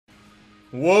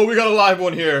Whoa, we got a live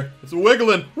one here. It's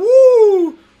wiggling.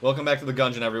 Woo! Welcome back to the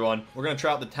Gungeon, everyone. We're gonna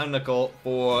try out the tentacle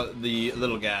for the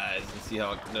little guys and see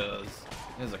how it does.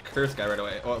 There's a curse guy right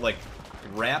away. Oh, it like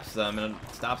wraps them and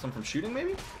stops them from shooting,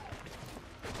 maybe?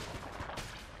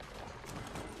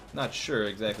 Not sure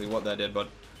exactly what that did, but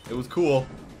it was cool.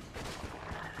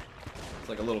 It's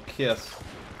like a little kiss.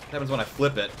 What happens when I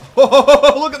flip it?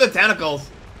 Oh, look at the tentacles!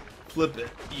 Flip it.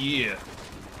 Yeah.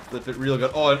 Flip it real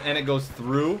good. Oh, and it goes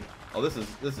through. Oh, this is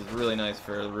really nice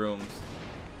for the rooms.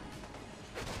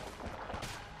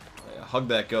 Yeah, hug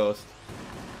that ghost.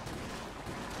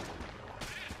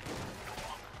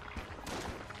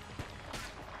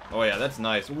 Oh yeah, that's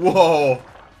nice. Whoa!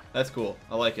 That's cool.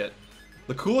 I like it.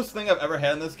 The coolest thing I've ever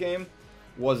had in this game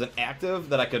was an active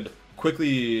that I could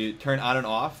quickly turn on and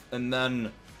off, and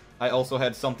then I also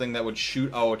had something that would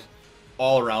shoot out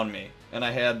all around me. And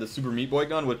I had the Super Meat Boy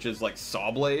gun, which is like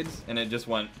saw blades, and it just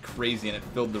went crazy and it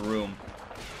filled the room.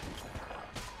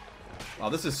 Wow,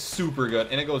 this is super good.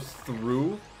 And it goes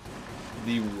through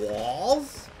the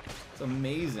walls? It's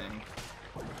amazing.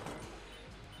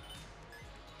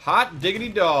 Hot diggity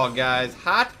dog, guys.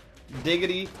 Hot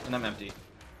diggity. And I'm empty.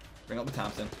 Bring up the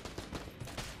Thompson.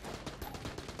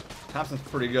 Thompson's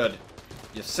pretty good.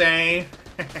 You say?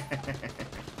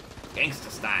 Gangsta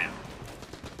style.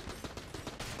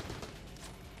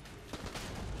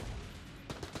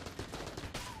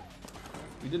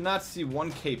 We did not see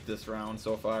one cape this round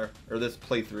so far, or this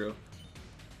playthrough.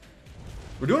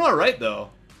 We're doing all right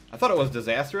though. I thought it was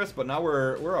disastrous, but now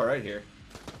we're all right here.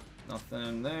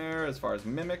 Nothing there as far as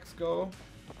mimics go.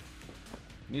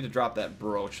 Need to drop that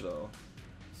brooch though,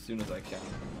 as soon as I can.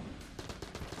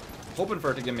 Hoping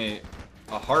for it to give me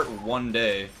a heart one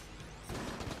day,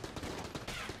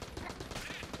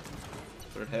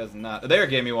 but it has not. There, it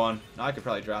gave me one. Now I could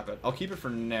probably drop it. I'll keep it for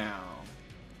now.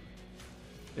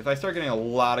 If I start getting a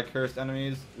lot of cursed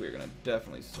enemies, we're gonna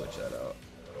definitely switch that out.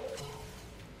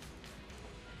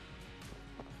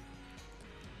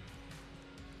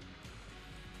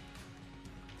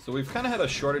 So we've kind of had a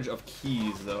shortage of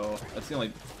keys, though. That's the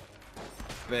only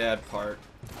bad part.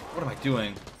 What am I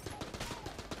doing?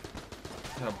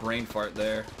 Got a brain fart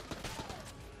there.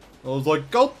 I was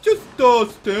like, I'll just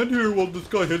stand here while this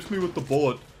guy hits me with the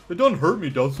bullet. It doesn't hurt me,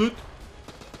 does it?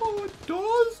 Oh, it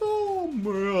does? Oh,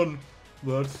 man.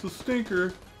 That's the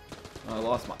stinker. I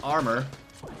lost my armor.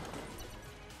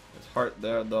 There's heart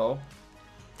there, though.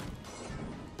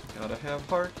 Gotta have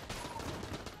heart.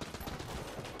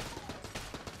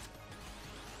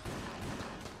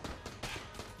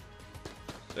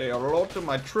 Say hello to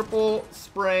my triple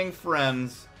spraying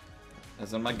friends.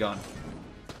 As in my gun.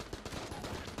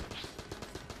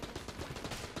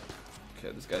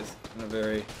 Okay, this guy's in a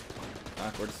very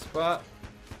awkward spot.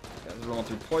 This guy's rolling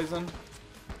through poison.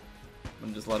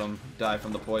 And just let him die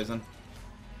from the poison.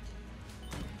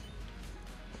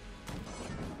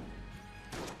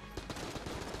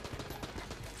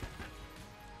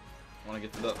 I want to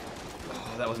get to the...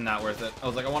 Oh, that was not worth it. I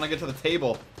was like, I want to get to the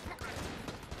table.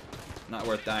 Not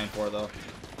worth dying for, though.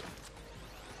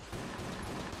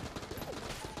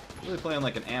 Really playing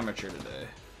like an amateur today.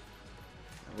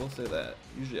 I will say that.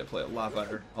 Usually I play a lot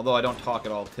better. Although I don't talk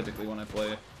at all typically when I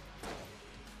play.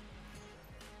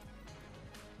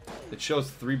 It shows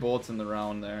 3 bullets in the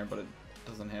round there, but it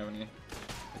doesn't have any.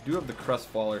 I do have the Crust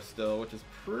Faller still, which is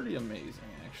pretty amazing,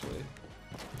 actually.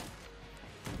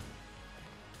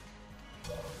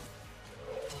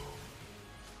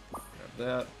 Grab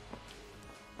that.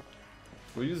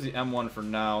 We'll use the M1 for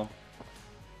now.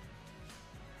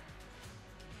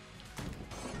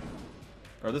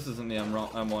 Or this isn't the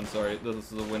M1, sorry.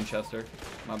 This is a Winchester.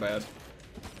 My bad.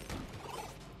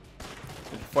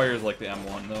 It fires like the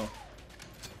M1, though.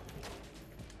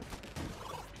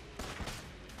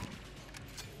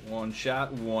 One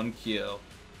shot, one kill.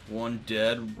 One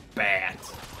dead bat.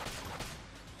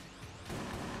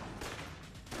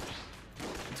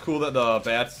 It's cool that the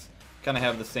bats kind of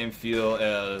have the same feel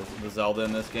as the Zelda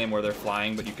in this game, where they're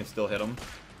flying, but you can still hit them.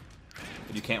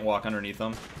 But you can't walk underneath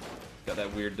them. Got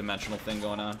that weird dimensional thing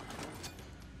going on.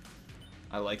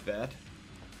 I like that.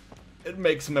 It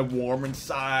makes me warm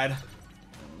inside.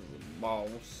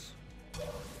 Balls.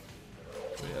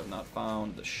 We have not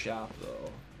found the shop, though.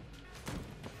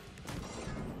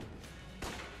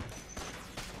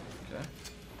 Okay.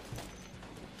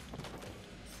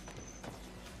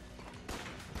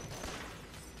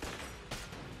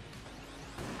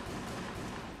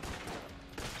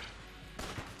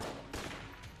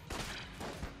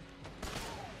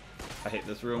 I hate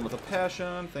this room with a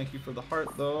passion. Thank you for the heart,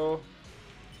 though.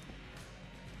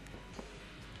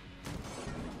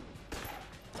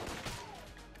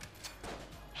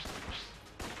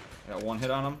 Got one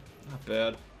hit on him. Not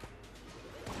bad.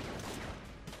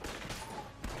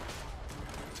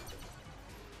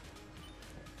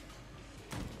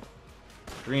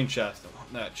 Green chest. I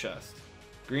want that chest.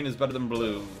 Green is better than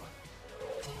blue.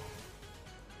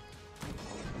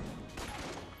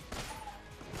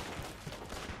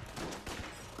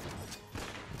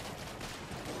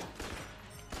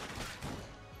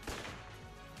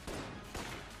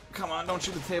 Come on, don't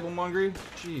shoot the table, Mungry.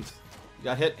 Jeez. You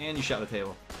got hit and you shot the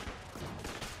table.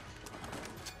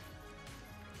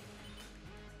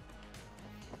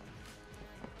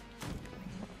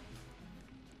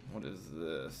 What is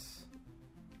this?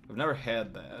 I've never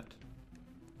had that.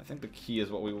 I think the key is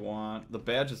what we want. The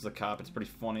badge is the cop. It's pretty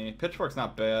funny. Pitchfork's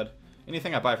not bad.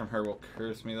 Anything I buy from her will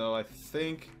curse me, though, I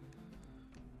think.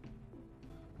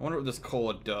 I wonder what this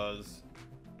cola does.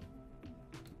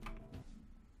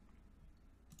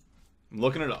 I'm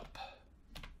looking it up.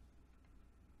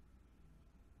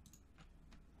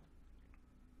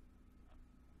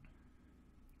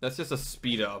 That's just a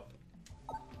speed up.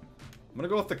 I'm gonna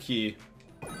go with the key.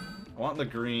 I want the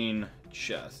green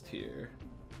chest here.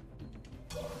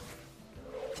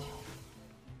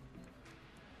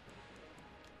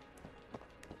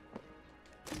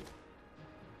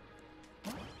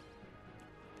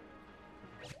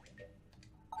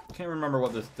 Can't remember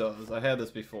what this does. I had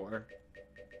this before.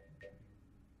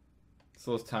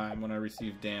 Slows time when I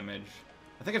receive damage.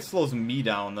 I think it slows me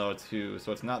down though too,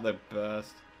 so it's not the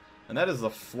best. And that is the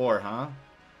floor, huh?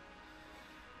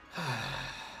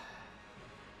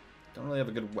 Don't really have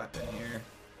a good weapon here.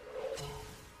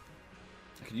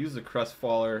 I could use the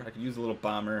Crestfaller. I could use a little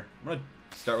bomber. I'm gonna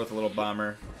start with a little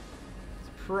bomber. It's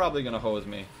probably gonna hose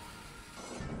me.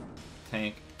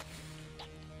 Tank.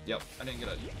 Yep, I didn't get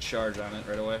a charge on it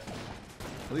right away.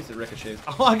 At least it ricochets.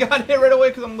 Oh, I got hit right away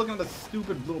because I'm looking at the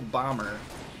stupid little bomber.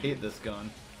 Hate this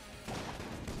gun.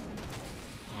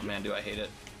 Oh man, do I hate it.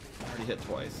 I already hit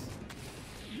twice.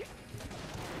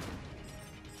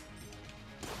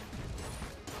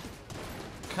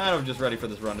 Kind of just ready for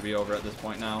this run to be over at this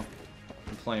point now.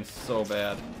 I'm playing so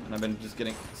bad, and I've been just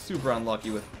getting super unlucky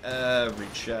with every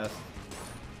chest.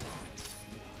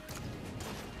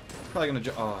 Probably gonna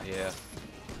oh yeah.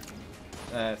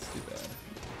 That's too bad.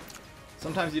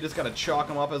 Sometimes you just gotta chalk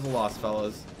them up as a loss,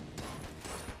 fellas.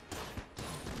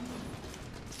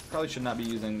 Probably should not be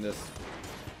using this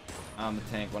on the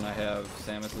tank when I have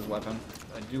Samus's weapon.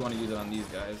 I do want to use it on these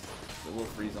guys. It will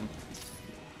freeze them.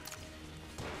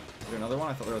 Is there another one?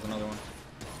 I thought there was another one.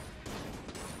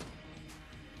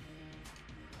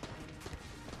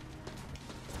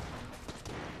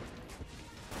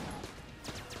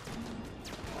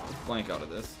 Let's blank out of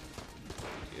this.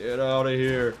 Get out of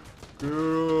here. Get out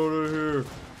of here.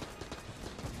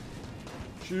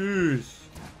 Jeez.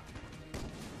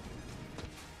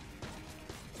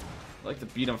 I'd like to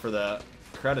beat him for the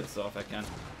credits though if I can.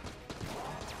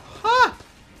 Ha!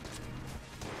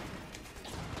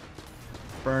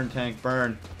 Burn, tank,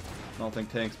 burn. I don't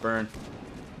think tanks burn.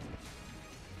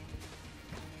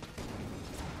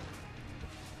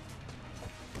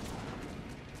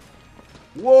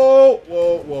 Whoa,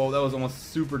 whoa, whoa. That was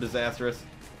almost super disastrous.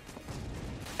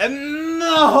 And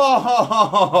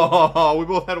no! We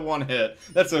both had one hit.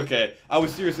 That's okay. I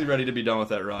was seriously ready to be done with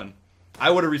that run. I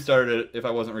would have restarted it if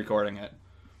I wasn't recording it.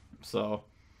 So,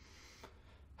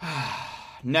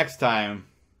 next time,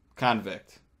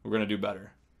 Convict. We're going to do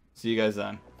better. See you guys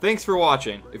then. Thanks for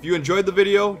watching. If you enjoyed the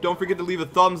video, don't forget to leave a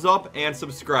thumbs up and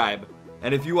subscribe.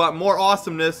 And if you want more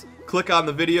awesomeness, click on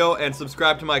the video and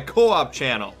subscribe to my co-op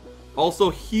channel. Also,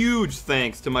 huge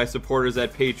thanks to my supporters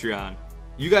at Patreon.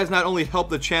 You guys not only help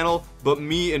the channel, but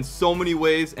me in so many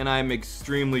ways, and I am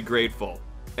extremely grateful.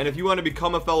 And if you want to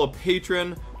become a fellow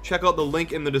patron, check out the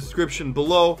link in the description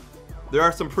below. There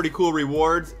are some pretty cool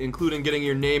rewards, including getting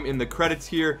your name in the credits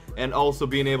here, and also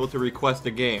being able to request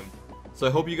a game. So I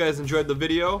hope you guys enjoyed the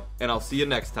video, and I'll see you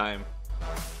next time.